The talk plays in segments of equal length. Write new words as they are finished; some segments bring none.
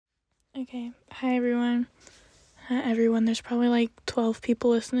Okay, hi everyone. There's probably like 12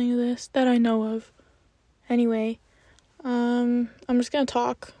 people listening to this that I know of. Anyway, I'm just gonna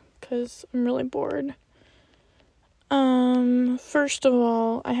talk because I'm really bored. First of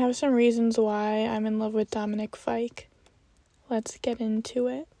all, I have some reasons why I'm in love with Dominic Fike. Let's get into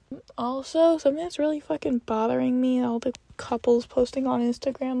it. Also, something that's really fucking bothering me, all the couples posting on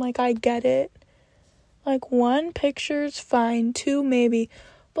Instagram, like, I get it. Like, 1 picture's fine, 2 maybe.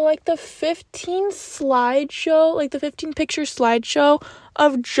 But, like, the 15 picture slideshow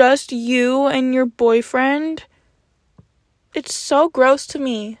of just you and your boyfriend, it's so gross to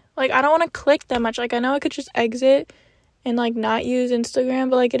me. Like, I don't want to click that much. Like, I know I could just exit and, like, not use Instagram,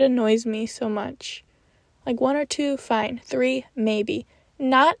 but, like, it annoys me so much. Like, 1 or 2, fine. 3, maybe.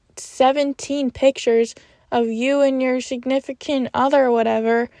 Not 17 pictures of you and your significant other or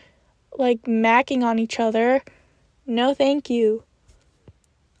whatever, like, macking on each other. No, thank you.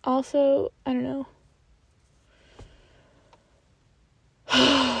 Also, I don't know.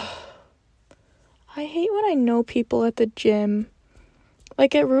 I hate when I know people at the gym.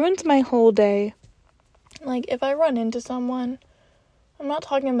 Like, it ruins my whole day. Like, if I run into someone, I'm not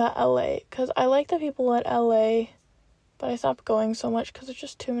talking about LA, because I like the people at LA, but I stopped going so much because there's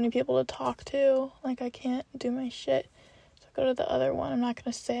just too many people to talk to. Like, I can't do my shit. So I go to the other one. I'm not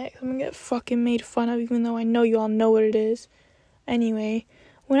going to say it because I'm going to get fucking made fun of, even though I know you all know what it is. Anyway,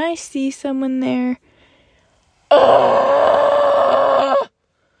 when I see someone there,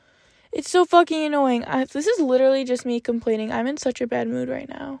 it's so fucking annoying. This is literally just me complaining. I'm in such a bad mood right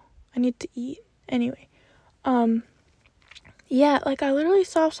now. I need to eat. Anyway, yeah, like, I literally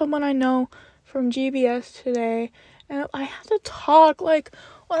saw someone I know from GBS today, and I have to talk. Like,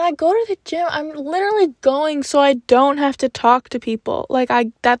 when I go to the gym, I'm literally going so I don't have to talk to people. Like,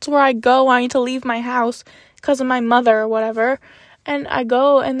 that's where I go when I need to leave my house because of my mother or whatever. And I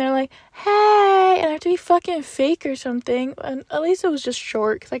go, and they're like, hey, and I have to be fucking fake or something. And at least it was just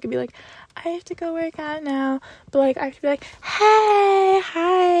short, because I could be like, I have to go work out now. But, like, I have to be like, hey,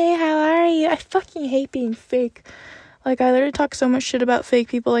 hi, how are you? I fucking hate being fake. Like, I literally talk so much shit about fake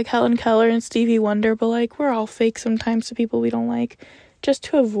people like Helen Keller and Stevie Wonder, but, like, we're all fake sometimes to people we don't like, just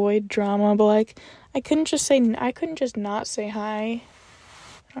to avoid drama. But, like, I couldn't just not say hi.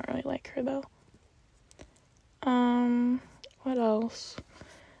 I don't really like her, though. What else?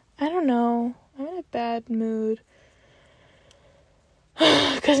 I don't know. I'm in a bad mood.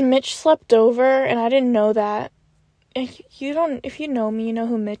 Because Mitch slept over, and I didn't know that. If you know me, you know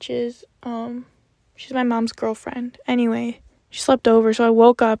who Mitch is. She's my mom's girlfriend. Anyway, she slept over, so I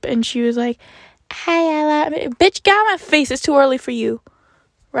woke up, and she was like, hey, Ella. Bitch, get out of my face. It's too early for you.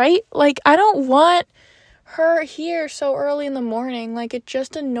 Right? Like, I don't want her here so early in the morning. Like, it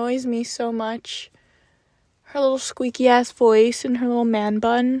just annoys me so much. Her little squeaky ass voice and her little man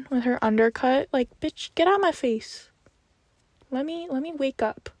bun with her undercut. Like, bitch, get out of my face. Let me wake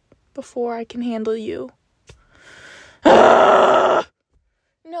up before I can handle you. No,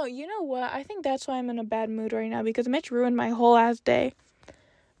 you know what? I think that's why I'm in a bad mood right now, because Mitch ruined my whole ass day.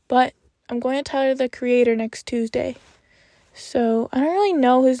 But I'm going to Tyler, the Creator, next Tuesday. So, I don't really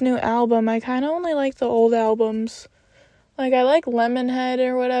know his new album. I kind of only like the old albums. Like, I like Lemonhead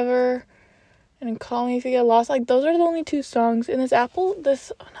or whatever. And Call Me If You Get Lost. Like, those are the only 2 songs. And this album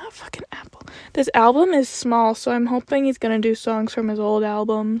is small, so I'm hoping he's gonna do songs from his old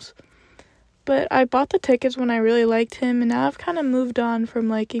albums. But I bought the tickets when I really liked him, and now I've kind of moved on from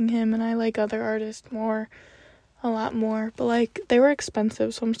liking him, and I like other artists a lot more. But, like, they were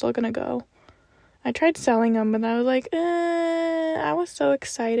expensive, so I'm still gonna go. I tried selling them, but I was like, I was so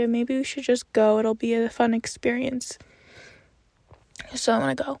excited. Maybe we should just go. It'll be a fun experience. So I'm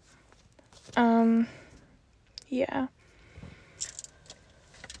gonna go. Yeah.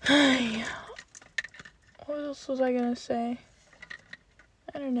 What else was I gonna say?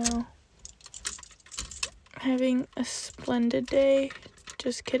 I don't know. Having a splendid day.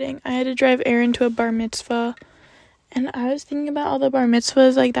 Just kidding. I had to drive Aaron to a bar mitzvah, and I was thinking about all the bar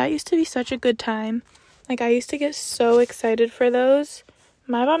mitzvahs. Like, that used to be such a good time. Like, I used to get so excited for those.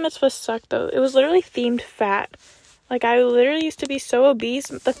 My bar mitzvah sucked, though. It was literally themed fat. Like, I literally used to be so obese.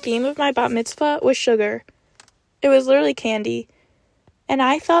 The theme of my bat mitzvah was sugar. It was literally candy. And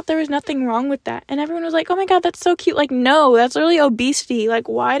I thought there was nothing wrong with that. And everyone was like, oh my god, that's so cute. Like, no, that's literally obesity. Like,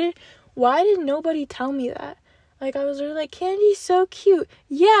 why did nobody tell me that? Like, I was literally like, candy's so cute.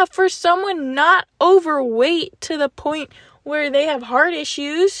 Yeah, for someone not overweight to the point where they have heart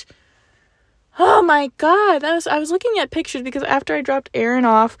issues. Oh my god, I was looking at pictures, because after I dropped Aaron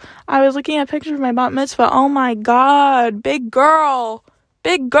off, I was looking at pictures of my bat mitzvah. Oh my god, big girl.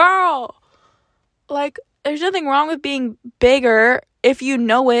 Like, there's nothing wrong with being bigger. if you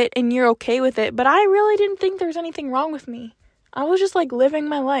know it and you're okay with it. But I really didn't think there was anything wrong with me. I was just, like, living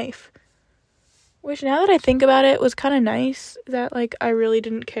my life. Which, now that I think about it, was kind of nice that, like, I really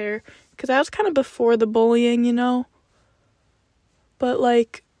didn't care. Because I was kind of before the bullying, you know? But,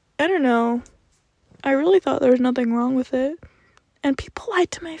 like, I don't know. I really thought there was nothing wrong with it. And people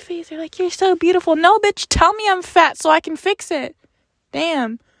lied to my face. They're like, you're so beautiful. No, bitch, tell me I'm fat so I can fix it.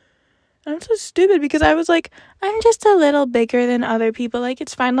 Damn. I'm so stupid because I was like, I'm just a little bigger than other people. Like,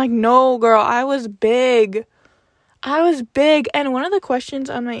 it's fine. Like, no, girl, I was big. And one of the questions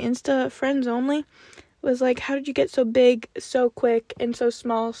on my Insta friends only was like, how did you get so big so quick and so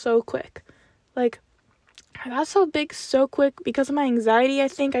small so quick? Like, I got so big so quick because of my anxiety, I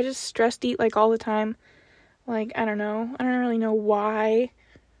think. I just stressed eat, like, all the time. Like, I don't know. I don't really know why.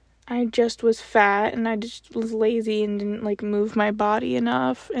 I just was fat and I just was lazy and didn't, like, move my body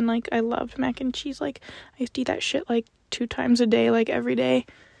enough. And, like, I loved mac and cheese. Like, I used to eat that shit, like, 2 times a day, like, every day.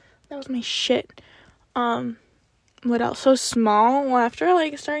 That was my shit. What else? So small. Well, after,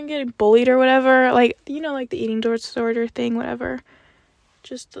 like, starting getting bullied or whatever, like, you know, like, the eating disorder thing, whatever.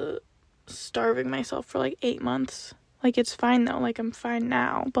 Just starving myself for, like, 8 months. Like, it's fine, though. Like, I'm fine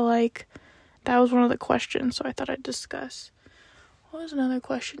now. But, like, that was one of the questions, so I thought I'd discuss. What was another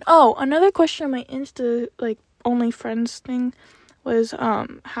question? Oh, another question on my Insta, like, only friends thing was,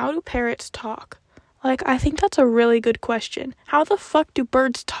 how do parrots talk? Like, I think that's a really good question. How the fuck do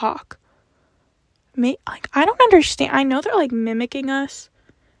birds talk? Like, I don't understand. I know they're, like, mimicking us,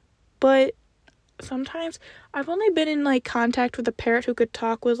 but sometimes I've only been in, like, contact with a parrot who could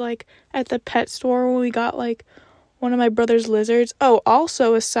talk was, like, at the pet store when we got, like, one of my brother's lizards. Oh,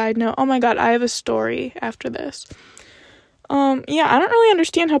 also a side note. Oh my god, I have a story after this. Yeah, I don't really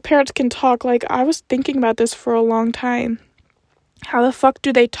understand how parrots can talk. Like, I was thinking about this for a long time. How the fuck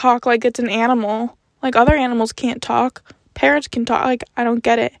do they talk like it's an animal? Like, other animals can't talk. Parrots can talk. Like, I don't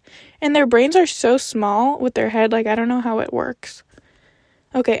get it. And their brains are so small with their head. Like, I don't know how it works.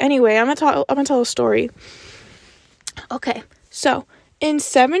 Okay, anyway, I'm gonna tell a story. Okay, so in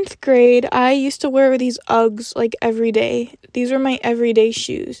 7th grade, I used to wear these Uggs, like, every day. These were my everyday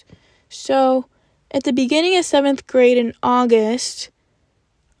shoes. So, at the beginning of 7th grade in August,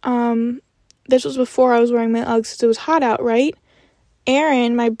 this was before I was wearing my Uggs because it was hot out, right?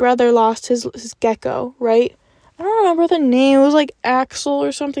 Aaron, my brother, lost his gecko, right? I don't remember the name. It was, like, Axel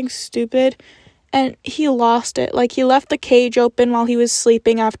or something stupid. And he lost it. Like, he left the cage open while he was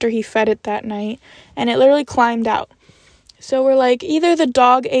sleeping after he fed it that night. And it literally climbed out. So we're like, either the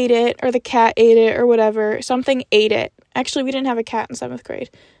dog ate it or the cat ate it or whatever. Something ate it. Actually, we didn't have a cat in 7th grade.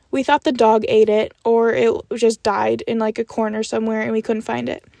 We thought the dog ate it or it just died in, like, a corner somewhere and we couldn't find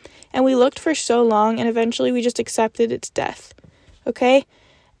it. And we looked for so long and eventually we just accepted its death. Okay?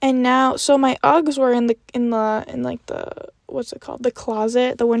 And now, so my Uggs were in what's it called? The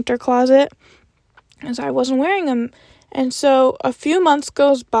closet, the winter closet. And so I wasn't wearing them. And so a few months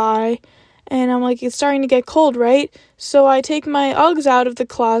goes by and I'm like, it's starting to get cold, right? So I take my Uggs out of the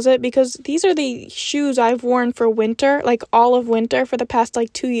closet because these are the shoes I've worn for winter, like all of winter for the past,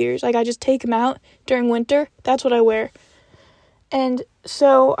 like, 2 years. Like, I just take them out during winter. That's what I wear. And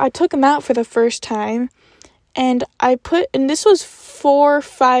so I took them out for the first time and and this was 4 or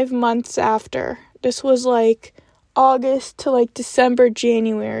 5 months after. This was, like, August to, like, December,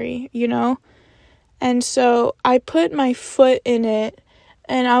 January, you know? And so I put my foot in it,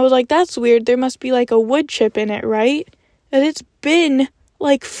 and I was like, that's weird. There must be, like, a wood chip in it, right? And it's been,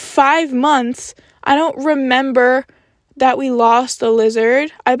 like, 5 months. I don't remember that we lost the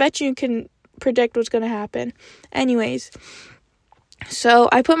lizard. I bet you can predict what's going to happen. Anyways, so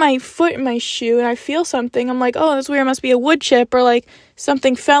I put my foot in my shoe, and I feel something. I'm like, oh, that's weird. It must be a wood chip, or, like,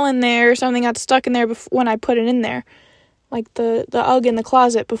 something fell in there, or something got stuck in there when I put it in there. Like, the Ugg in the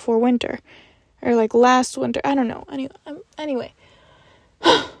closet before winter. Or, like, last winter. I don't know. Anyway.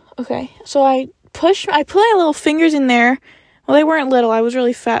 Okay. So I put my little fingers in there. Well, they weren't little. I was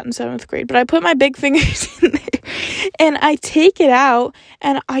really fat in 7th grade. But I put my big fingers in there. And I take it out.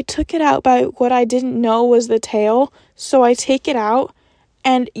 And I took it out by what I didn't know was the tail. So I take it out.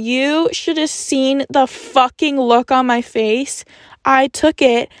 And you should have seen the fucking look on my face. I took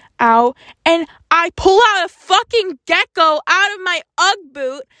it out. And I pull out a fucking gecko out of my Ugg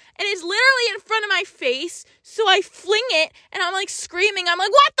boot. And it's literally in front of my face. So I fling it, and I'm, like, screaming. I'm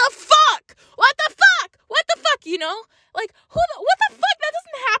like, what the fuck? What the fuck? What the fuck? You know? Like, what the fuck? That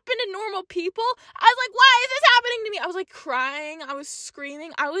doesn't happen to normal people. I was like, why is this happening to me? I was, like, crying. I was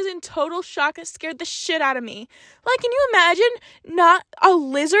screaming. I was in total shock. It scared the shit out of me. Like, can you imagine not a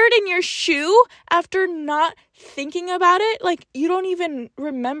lizard in your shoe after not thinking about it, like, you don't even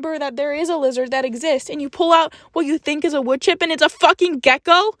remember that there is a lizard that exists, and you pull out what you think is a wood chip, and it's a fucking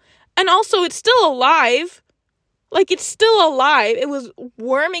gecko, and also it's still alive. Like, it's still alive. It was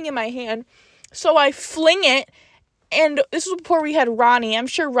worming in my hand, so I fling it, and this was before we had Ronnie. I'm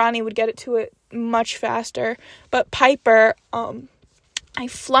sure Ronnie would get it to it much faster, but Piper, I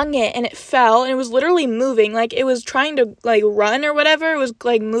flung it, and it fell, and it was literally moving, like, it was trying to, like, run or whatever. It was,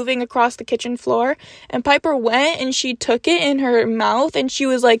 like, moving across the kitchen floor, and Piper went, and she took it in her mouth, and she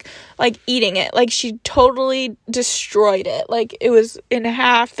was, like, eating it, like, she totally destroyed it, like, it was in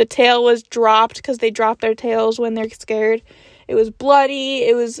half. The tail was dropped, because they drop their tails when they're scared. It was bloody.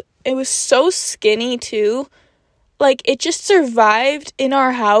 It was so skinny, too. Like, it just survived in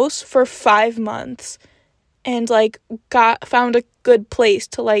our house for 5 months. And, like, found a good place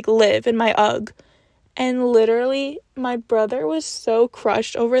to, like, live in my UGG. And literally, my brother was so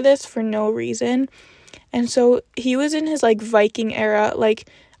crushed over this for no reason. And so, he was in his, like, Viking era. Like,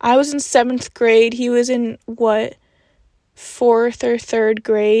 I was in 7th grade. He was in, 4th or 3rd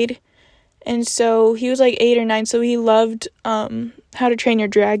grade. And so, he was, like, 8 or 9. So, he loved How to Train Your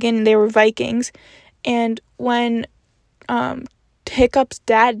Dragon. And they were Vikings. And when Hiccup's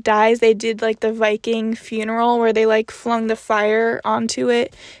dad dies, they did, like, the Viking funeral where they, like, flung the fire onto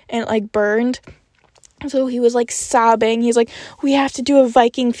it and it, like, burned. So he was, like, sobbing. He's like, we have to do a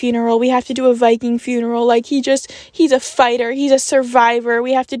Viking funeral. We have to do a Viking funeral. Like, he's a fighter. He's a survivor.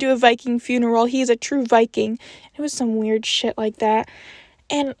 We have to do a Viking funeral. He's a true Viking. It was some weird shit like that.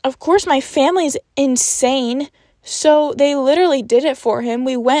 And, of course, my family's insane. So they literally did it for him.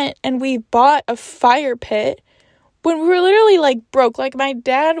 We went and we bought a fire pit when we were literally, like, broke. Like, my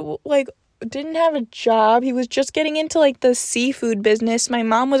dad, like, didn't have a job. He was just getting into, like, the seafood business. My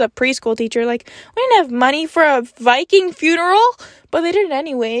mom was a preschool teacher. Like, we didn't have money for a Viking funeral, but they did it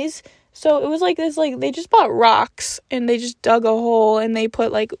anyways. So it was, like, this, like, they just bought rocks, and they just dug a hole, and they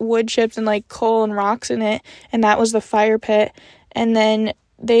put, like, wood chips and, like, coal and rocks in it, and that was the fire pit. And then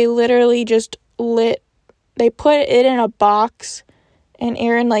they literally just they put it in a box, and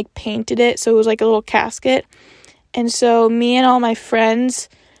Aaron, like, painted it, so it was, like, a little casket. And so me and all my friends,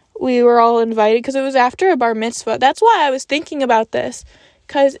 we were all invited because it was after a bar mitzvah. That's why I was thinking about this,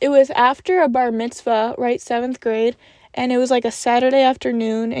 because it was after a bar mitzvah, right, 7th grade, and it was like a Saturday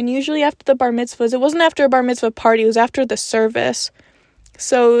afternoon, and usually after the bar mitzvahs, it wasn't after a bar mitzvah party, it was after the service.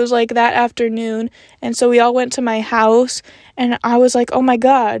 So it was like that afternoon, and so we all went to my house, and I was like, oh my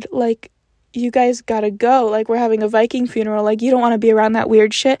God, like, you guys gotta go, like, we're having a Viking funeral, like, you don't want to be around that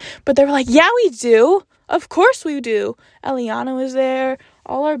weird shit. But they were like, yeah, we do. Of course we do. Eliana was there.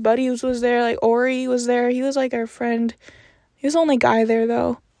 All our buddies was there. Like, Ori was there. He was, like, our friend. He was the only guy there,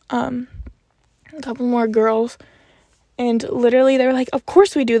 though. A couple more girls. And literally, they were like, of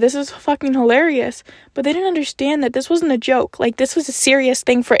course we do. This is fucking hilarious. But they didn't understand that this wasn't a joke. Like, this was a serious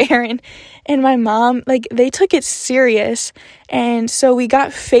thing for Aaron. And my mom, like, they took it serious. And so we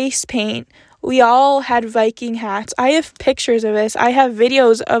got face paint. We all had Viking hats. I have pictures of this. I have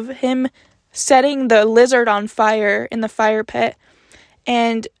videos of him setting the lizard on fire in the fire pit.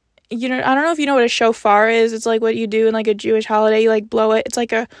 And, you know, I don't know if you know what a shofar is. It's like what you do in, like, a Jewish holiday. You, like, blow it. It's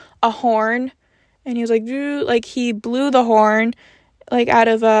like a horn. And he was like, like, he blew the horn, like, out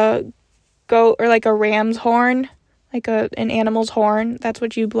of a goat or, like, a ram's horn, like an animal's horn. That's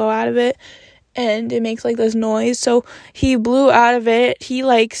what you blow out of it. And it makes, like, this noise. So he blew out of it. He,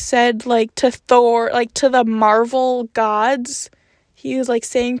 like, said, like, to Thor, like, to the Marvel gods. He was, like,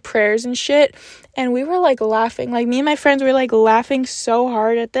 saying prayers and shit, and we were, like, laughing. Like, me and my friends were, like, laughing so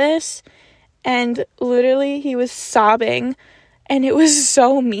hard at this, and literally, he was sobbing, and it was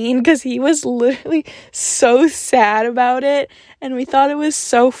so mean, because he was literally so sad about it, and we thought it was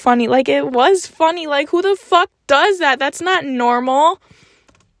so funny. Like, it was funny. Like, who the fuck does that? That's not normal.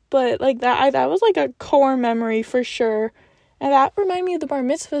 But, like, that was, like, a core memory for sure. And that reminded me of the bar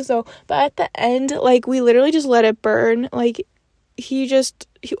mitzvahs, though. But at the end, like, we literally just let it burn. Like,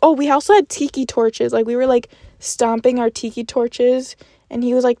 we also had tiki torches. Like, we were, like, stomping our tiki torches, and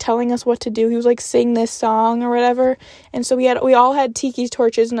he was, like, telling us what to do. He was, like, sing this song or whatever. And so we all had tiki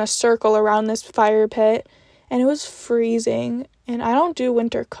torches in a circle around this fire pit, and it was freezing. And I don't do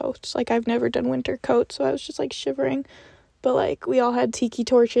winter coats. Like, I've never done winter coats, so I was just, like, shivering. But, like, we all had tiki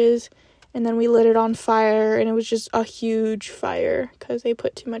torches, and then we lit it on fire, and it was just a huge fire because they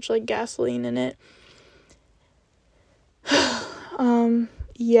put too much, like, gasoline in it.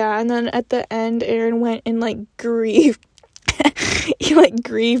 Yeah, and then at the end, Aaron went and, like, grieved. He, like,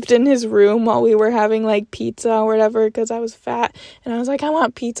 grieved in his room while we were having, like, pizza or whatever, because I was fat, and I was like, I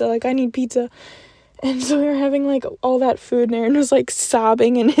want pizza, like, I need pizza. And so we were having, like, all that food, and Aaron was, like,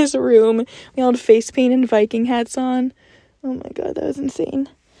 sobbing in his room. We all had face paint and Viking hats on. Oh my god, that was insane.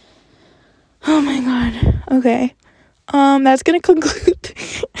 Oh my god. Okay. That's gonna conclude.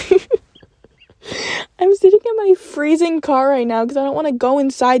 I'm sitting in my freezing car right now because I don't want to go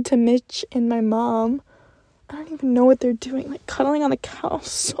inside to Mitch and my mom. I don't even know what they're doing. Like, cuddling on the couch.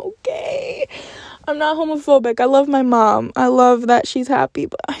 So gay. I'm not homophobic. I love my mom. I love that she's happy,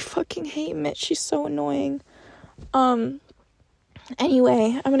 but I fucking hate Mitch. She's so annoying.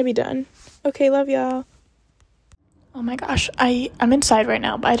 Anyway, I'm gonna be done. Okay, love y'all. Oh my gosh, I'm inside right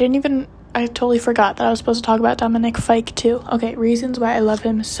now, but I totally forgot that I was supposed to talk about Dominic Fike too. Okay, reasons why I love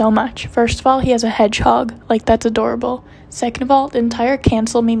him so much. First of all, he has a hedgehog. Like, that's adorable. Second of all, the entire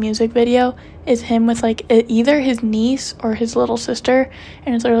Cancel Me music video is him with, like, either his niece or his little sister,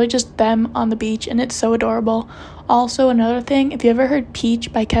 and it's literally just them on the beach, and it's so adorable. Also, another thing, if you ever heard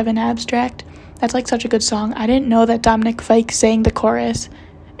Peach by Kevin Abstract, that's, like, such a good song. I didn't know that Dominic Fike sang the chorus,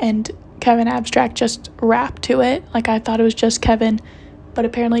 and Kevin Abstract just rapped to it. Like, I thought it was just Kevin, but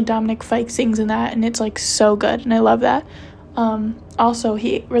apparently Dominic Fike sings in that, and it's, like, so good, and I love that. Also,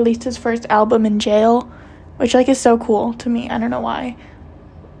 he released his first album in jail, which, like, is so cool to me. I don't know why.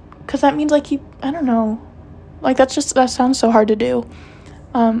 Because that means, like, I don't know. Like, that sounds so hard to do.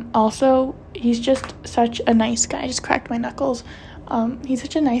 Also, he's just such a nice guy. I just cracked my knuckles. He's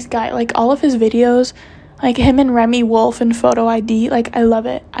such a nice guy. Like, all of his videos, like, him and Remy Wolf and Photo ID, like, I love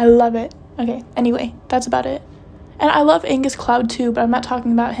it. I love it. Okay, anyway, that's about it. And I love Angus Cloud too, but I'm not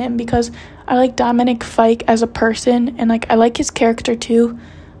talking about him because I like Dominic Fike as a person, and, like, I like his character too.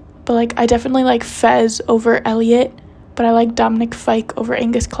 But, like, I definitely like Fez over Elliot, but I like Dominic Fike over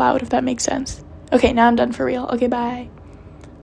Angus Cloud, if that makes sense. Okay, now I'm done for real. Okay, bye.